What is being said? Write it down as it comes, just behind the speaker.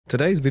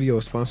Today's video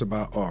is sponsored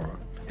by Aura,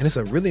 and it's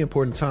a really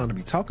important time to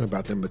be talking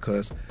about them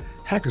because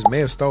hackers may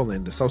have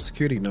stolen the social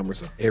security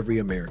numbers of every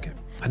American.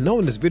 I know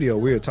in this video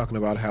we are talking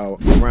about how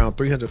around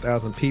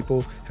 300,000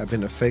 people have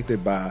been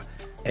affected by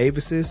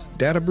Avis's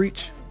data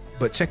breach,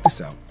 but check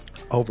this out.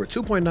 Over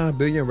 2.9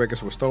 billion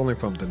records were stolen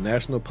from the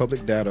National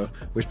Public Data,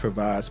 which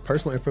provides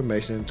personal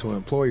information to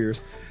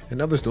employers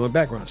and others doing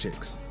background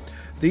checks.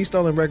 These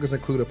stolen records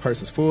include a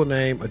person's full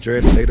name,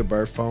 address, date of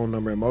birth, phone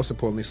number, and most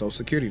importantly, social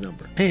security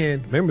number.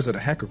 And members of the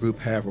hacker group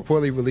have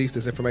reportedly released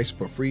this information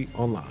for free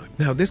online.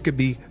 Now, this could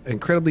be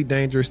incredibly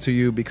dangerous to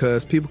you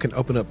because people can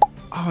open up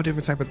all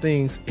different type of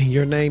things in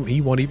your name and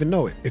you won't even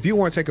know it. If you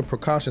weren't taking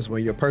precautions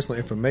with your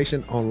personal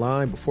information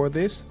online before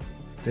this,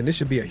 then this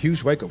should be a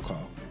huge wake-up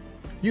call.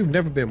 You've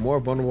never been more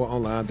vulnerable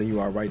online than you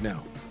are right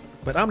now.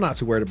 But I'm not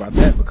too worried about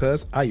that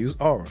because I use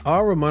Aura.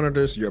 Aura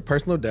monitors your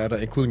personal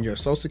data, including your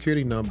social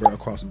security number,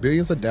 across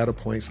billions of data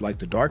points like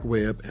the dark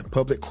web and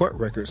public court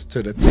records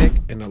to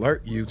detect and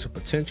alert you to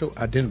potential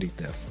identity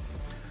theft.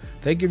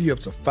 They give you up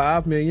to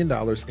 $5 million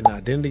in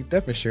identity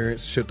theft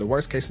insurance should the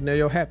worst case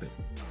scenario happen.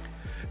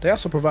 They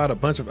also provide a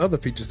bunch of other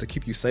features to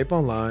keep you safe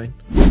online,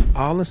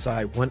 all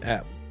inside one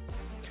app.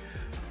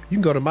 You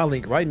can go to my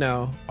link right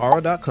now,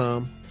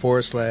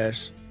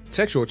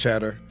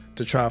 aura.com/textualchatter,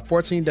 to try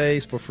 14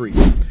 days for free.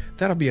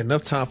 That'll be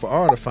enough time for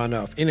Aura to find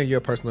out if any of your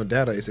personal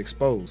data is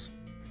exposed.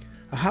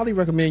 I highly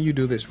recommend you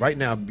do this right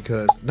now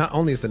because not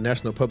only is the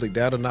National Public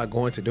Data not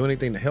going to do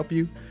anything to help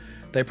you,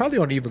 they probably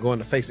aren't even going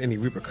to face any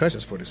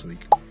repercussions for this leak.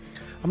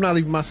 I'm not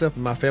leaving myself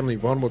and my family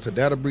vulnerable to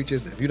data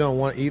breaches. If you don't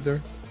want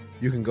either,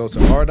 you can go to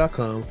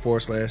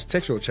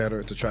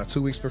aura.com/textualchatter to try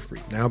 2 weeks for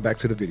free. Now back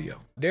to the video.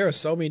 There are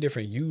so many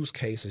different use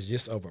cases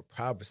just over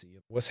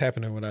privacy. What's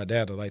happening with our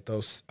data, like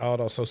all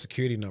those social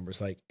security numbers,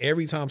 like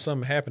every time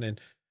something happening,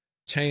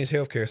 Change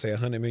Healthcare say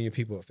 100 million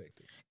people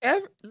affected.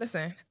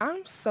 Listen,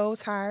 I'm so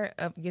tired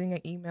of getting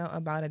an email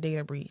about a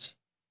data breach.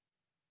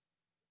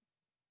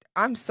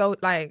 I'm so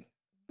like,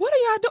 what are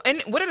y'all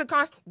doing? And what are the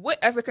cons?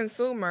 What as a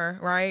consumer,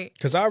 right?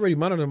 Because I already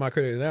monitored my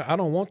credit. I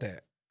don't want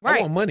that. Right.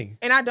 I want money,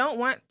 and I don't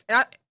want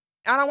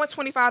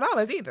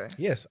 $25 either.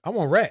 Yes, I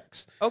want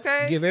racks.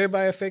 Okay, give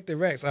everybody affected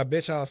racks. I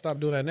bet y'all stop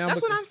doing that now.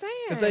 That's what I'm saying.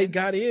 Because they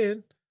got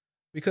in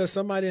because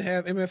somebody didn't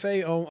have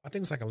MFA on. I think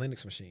it was like a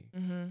Linux machine.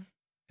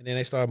 And then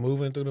they start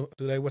moving through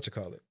through their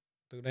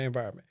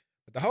environment.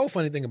 But the whole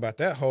funny thing about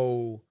that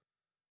whole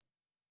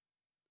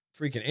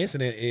freaking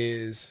incident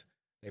is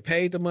they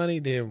paid the money,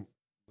 then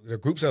the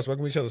groups that was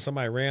working with each other,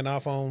 somebody ran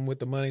off on with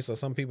the money, so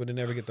some people didn't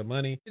ever get the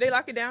money. Did they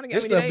lock it down again?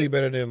 This stuff be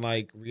better than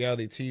like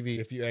reality TV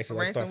if you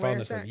actually start following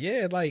this stuff.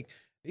 Yeah, like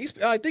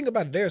I think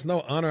about it, there's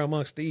no honor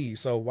amongst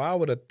thieves. So why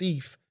would a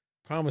thief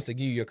promise to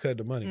give you your cut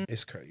of money?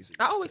 It's crazy.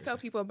 I always tell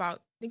people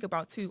think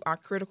about too our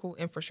critical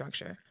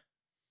infrastructure.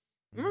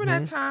 Remember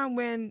that time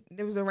when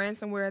there was a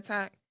ransomware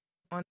attack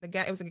on the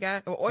gas? It was a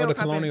gas or oil the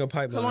company. Colonial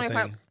Pipeline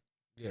thing.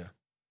 Yeah.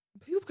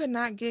 People could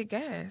not get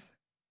gas.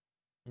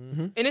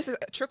 And it's a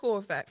trickle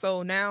effect.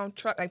 So now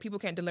people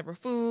can't deliver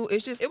food.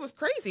 It was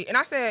crazy. And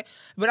I said,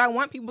 but I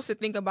want people to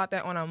think about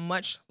that on a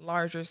much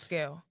larger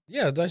scale.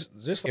 Yeah, that's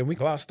just, and we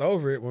glossed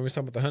over it when we were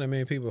talking about the 100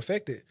 million people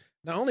affected.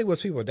 Not only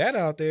was people data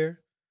out there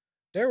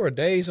were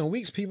days and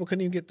weeks people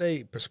couldn't even get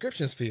their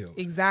prescriptions filled.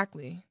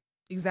 Exactly.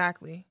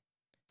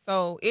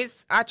 So I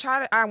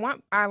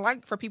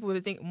like for people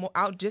to think more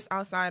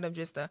outside of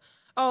just the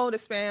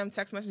spam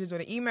text messages or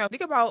the email.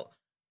 Think about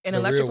an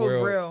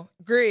electrical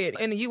grid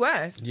in the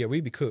U.S. Yeah,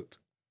 we be cooked.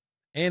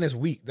 And it's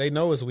weak. They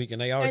know it's weak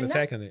and they always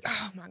attacking it.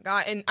 Oh my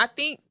God. And I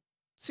think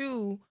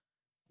too,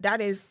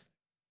 that is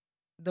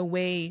the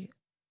way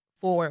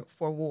forward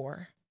for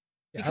war.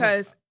 Yeah,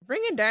 because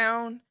bringing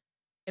down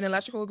an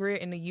electrical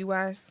grid in the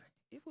U.S.,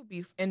 it would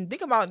be, and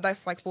think about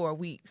that's like for a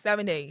week,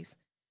 7 days.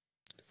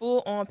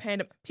 Full on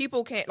pandemic.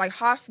 People can't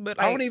hospital.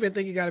 I don't even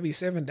think it got to be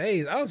 7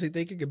 days. I honestly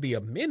think it could be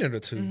a minute or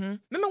two.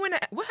 Remember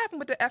what happened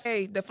with the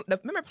FAA?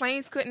 Remember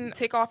planes couldn't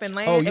take off and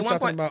land. Oh, you're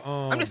talking about.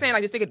 I'm just saying,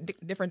 just think of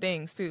different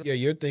things too. Yeah,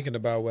 you're thinking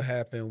about what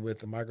happened with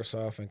the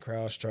Microsoft and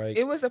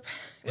CrowdStrike. Was it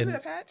a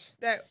patch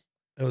that?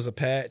 It was a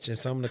patch, and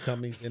some of the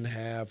companies didn't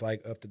have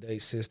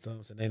up-to-date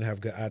systems, and they didn't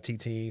have good IT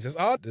teams. It's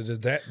all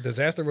the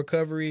disaster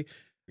recovery,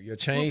 your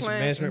change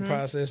management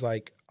process,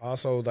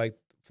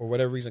 for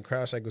whatever reason,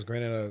 CrowdStrike was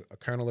granted a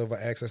kernel level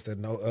access that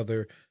no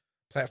other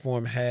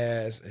platform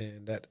has,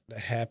 and that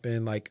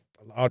happened a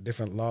lot of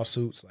different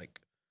lawsuits.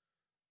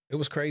 It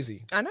was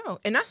crazy. I know,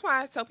 and that's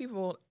why I tell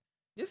people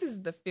this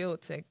is the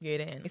field to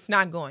get in. It's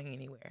not going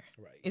anywhere.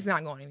 Right. It's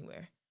not going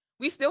anywhere.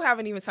 We still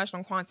haven't even touched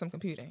on quantum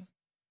computing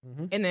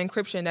and the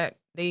encryption that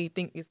they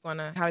think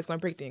how it's gonna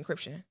break the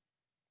encryption.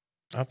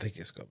 I think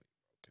it's gonna be.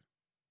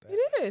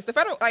 It is. The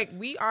federal,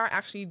 we are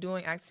actually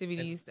doing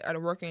activities that are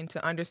working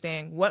to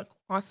understand what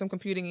quantum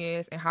computing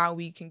is and how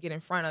we can get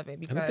in front of it.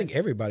 Because I think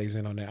everybody's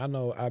in on that. I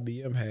know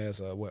IBM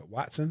has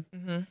Watson,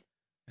 and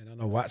I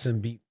know Watson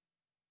beat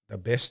the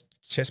best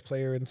chess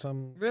player in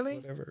some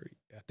whatever.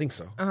 I think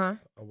so. A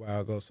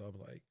while ago. So I'm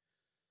like,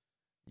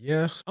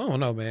 yeah, I don't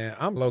know, man.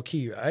 I'm low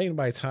key. I ain't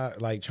nobody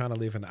trying to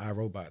live in the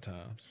iRobot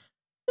times.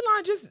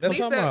 Just that's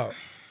what I'm about.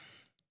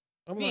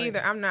 Me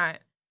either. I'm not.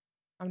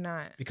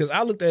 Because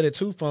I looked at it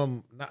too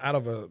from not out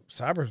of a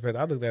cyber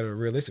perspective. I looked at it a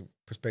realistic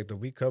perspective.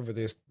 We covered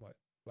this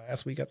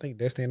last week. I think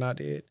Destiny and I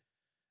did,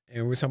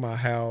 and we're talking about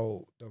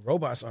how the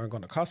robots aren't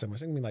going to cost that much.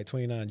 It's going to be like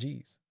 29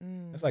 G's.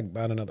 That's like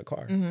buying another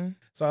car.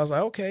 So I was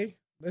like, okay,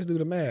 let's do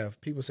the math.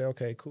 People say,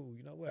 okay, cool.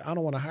 You know what? I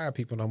don't want to hire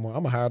people no more.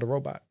 I'm gonna hire the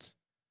robots.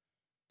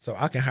 So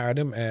I can hire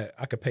them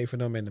I could pay for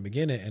them in the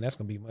beginning, and that's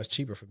gonna be much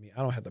cheaper for me.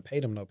 I don't have to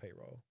pay them no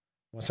payroll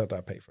once I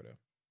pay for them.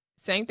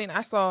 Same thing.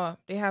 I saw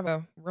they have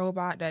a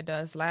robot that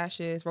does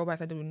lashes, robots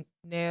that do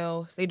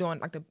nails. They doing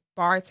like the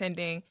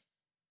bartending.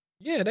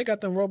 Yeah, they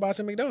got them robots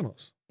in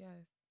McDonald's. Yes.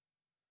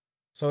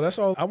 So that's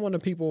all. I'm one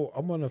of the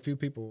few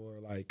people who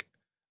are like,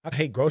 I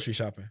hate grocery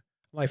shopping.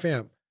 I'm like,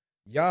 fam,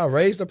 y'all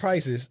raised the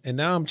prices, and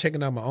now I'm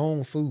checking out my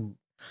own food.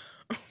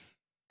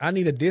 I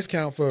need a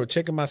discount for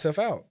checking myself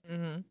out.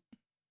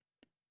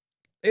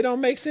 It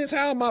don't make sense.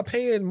 How am I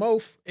paying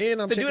more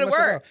and I'm checking myself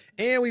out?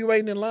 And we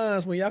waiting in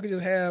lines when y'all could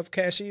just have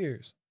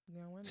cashiers.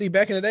 See,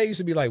 back in the day, it used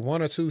to be like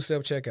 1 or 2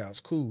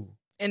 self-checkouts. Cool.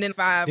 And then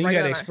 5. Then you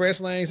had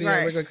express lanes and you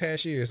had regular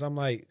cashiers. I'm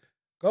like,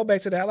 go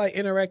back to that. I like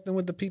interacting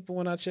with the people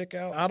when I check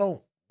out. I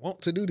don't want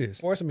to do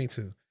this. Forcing me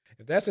to.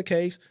 If that's the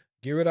case,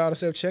 get rid of all the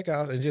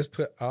self-checkouts and just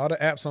put all the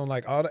apps on,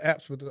 like all the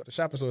apps with the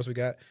shopping stores we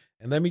got,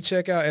 and let me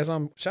check out as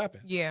I'm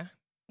shopping. Yeah.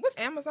 What's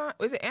Amazon?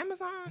 Is it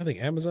Amazon? I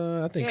think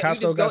Amazon. I think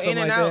Costco got something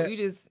like that. You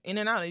just in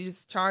and out. You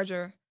just charge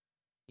your...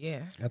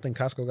 Yeah. I think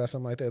Costco got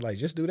something like that. Like,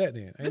 just do that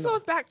then. This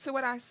goes back to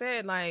what I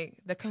said, like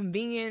the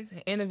convenience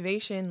and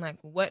innovation,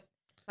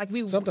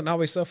 something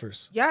always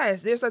suffers.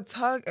 Yes, there's a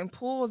tug and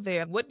pull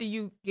there. What do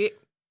you get?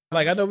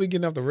 Like, I know we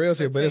getting off the rails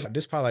here, but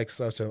this probably like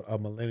such a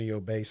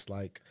millennial based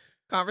like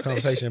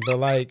conversation. But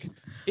like,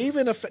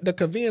 even the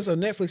convenience of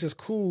Netflix is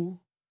cool.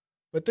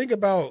 But think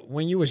about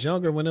when you was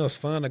younger, when it was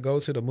fun to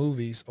go to the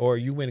movies, or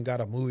you went and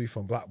got a movie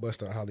from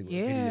Blockbuster or Hollywood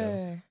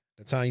Video.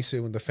 The time you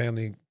spent with the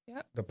family,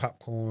 the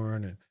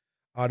popcorn and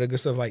all the good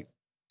stuff, like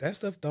that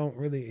stuff don't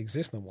really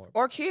exist no more.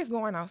 Or kids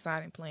going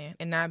outside and playing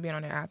and not being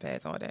on their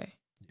iPads all day.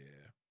 Yeah.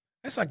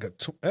 That's like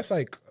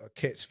a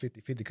catch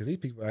 50-50 because these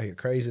people out here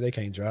crazy. They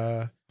can't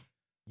drive.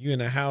 You in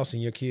the house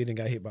and your kid done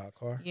got hit by a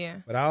car.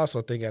 Yeah. But I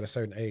also think at a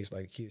certain age,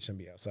 like kids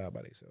shouldn't be outside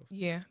by themselves.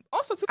 Yeah.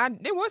 Also, too,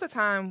 there was a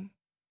time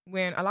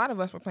when a lot of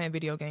us were playing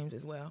video games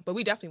as well, but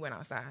we definitely went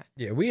outside.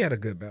 Yeah, we had a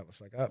good balance.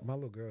 Like my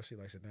little girl, she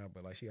likes it now,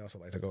 but like she also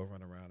likes to go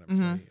run around and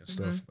play and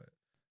stuff. But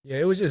yeah,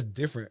 it was just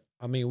different.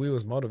 I mean, we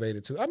was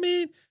motivated to. I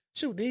mean,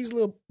 shoot, these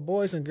little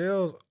boys and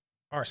girls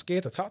are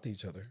scared to talk to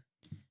each other.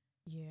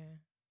 Yeah.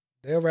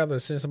 They'll rather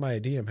send somebody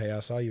a DM, hey,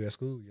 I saw you at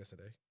school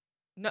yesterday.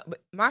 No, but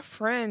my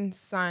friend's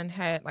son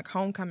had like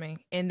homecoming,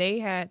 and they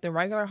had the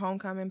regular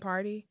homecoming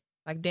party,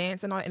 like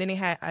dance and all, and then they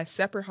had a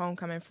separate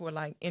homecoming for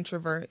like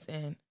introverts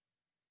and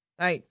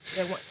like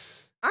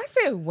I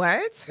said,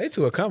 what? They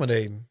too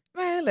accommodating.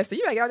 Man, listen,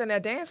 you better get out on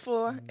that dance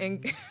floor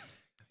and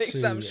make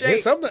some shake.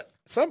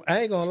 Some I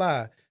ain't gonna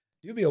lie.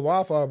 You be a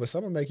wildflower, but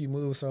someone make you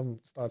move, some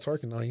start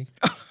twerking on you.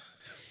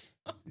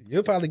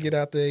 You'll probably get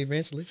out there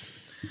eventually.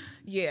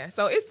 Yeah,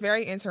 so it's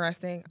very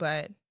interesting,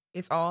 but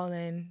it's all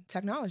in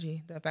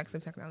technology, the effects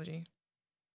of technology.